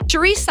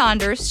Cherise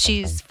Saunders,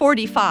 she's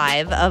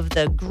 45, of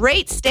the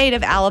great state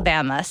of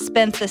Alabama,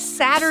 spent the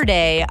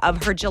Saturday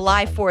of her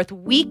July 4th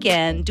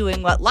weekend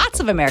doing what lots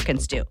of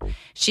Americans do.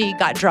 She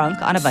got drunk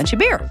on a bunch of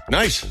beer.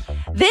 Nice.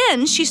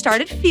 Then she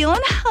started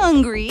feeling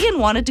hungry and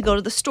wanted to go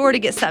to the store to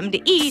get something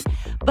to eat,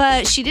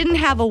 but she didn't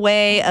have a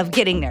way of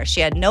getting there.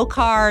 She had no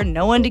car,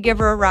 no one to give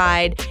her a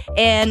ride,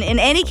 and in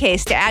any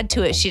case, to add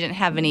to it, she didn't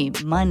have any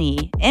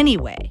money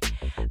anyway.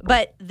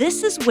 But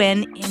this is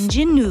when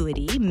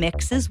ingenuity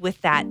mixes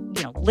with that,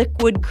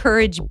 liquid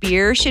courage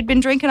beer she'd been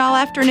drinking all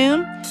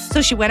afternoon.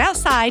 So she went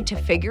outside to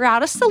figure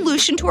out a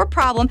solution to her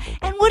problem.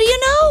 And what do you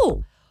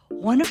know?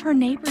 One of her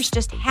neighbors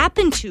just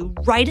happened to,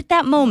 right at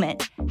that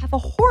moment, have a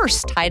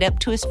horse tied up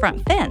to his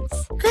front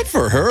fence. Good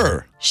for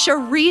her.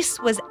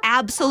 Cherise was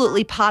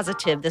absolutely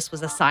positive this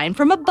was a sign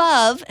from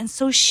above, and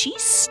so she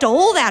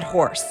stole that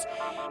horse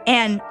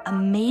and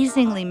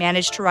amazingly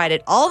managed to ride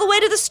it all the way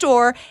to the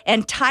store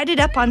and tied it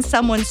up on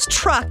someone's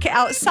truck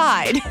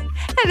outside.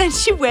 And then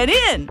she went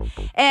in.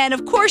 And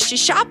of course, she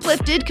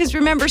shoplifted because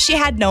remember, she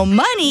had no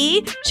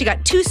money. She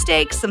got 2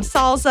 steaks, some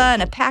salsa,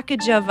 and a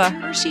package of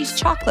Hershey's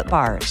chocolate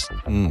bars.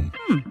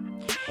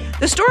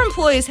 The store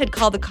employees had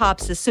called the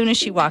cops as soon as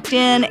she walked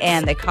in,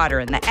 and they caught her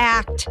in the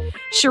act.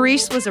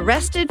 Cherise was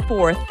arrested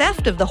for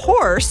theft of the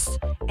horse,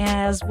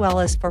 as well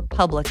as for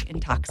public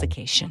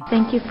intoxication.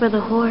 Thank you for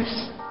the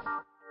horse.